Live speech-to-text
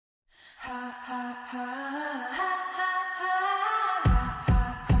I'll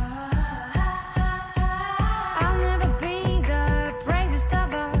never be the bravest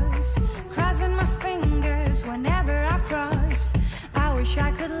of us, crossing my fingers whenever I cross. I wish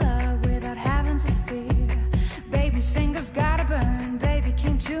I could love without having to fear. Baby's fingers gotta burn, baby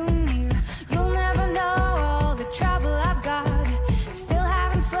came too near. You'll never know all the trouble I've got. Still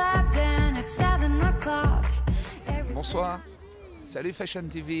haven't slept and it's 7 o'clock. Bonsoir. Salut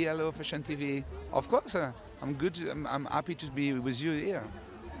FashionTV, hello FashionTV. Of course, I'm good, I'm happy to be with you here.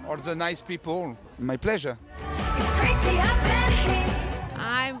 All the nice people, my pleasure. It's crazy, I've been here.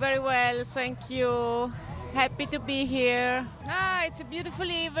 I'm very well, thank you. Happy to be here. It's a beautiful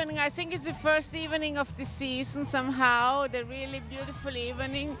evening. I think it's the first evening of the season somehow, the really beautiful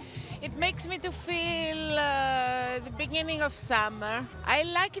evening. It makes me to feel the beginning of summer. I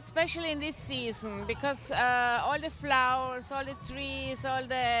like it especially in this season because all the flowers, all the trees, all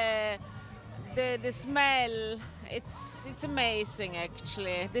the smell, it's amazing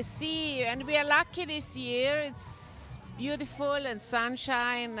actually. The sea, and we are lucky this year. It's beautiful and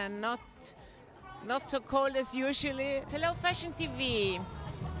sunshine and not so cold as usually. Hello Fashion TV,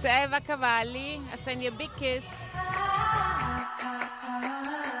 it's Eva Cavalli. I send you a big kiss.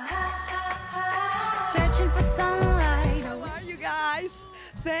 Searching for sunlight. How are you guys?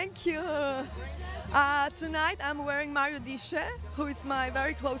 Thank you. Tonight I'm wearing Mario Dice, who is my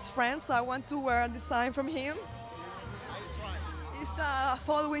very close friend, so I want to wear a design from him. It's a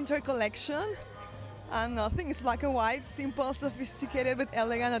fall-winter collection. And nothing, it's black and white, simple, sophisticated, but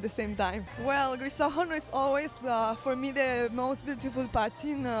elegant at the same time. Well, Grisogono is always, for me, the most beautiful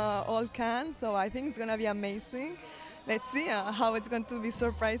party in all Cannes, so I think it's gonna be amazing. Let's see how it's going to be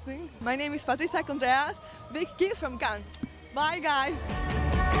surprising. My name is Patricia Contreras. Big kiss from Cannes. Bye, guys.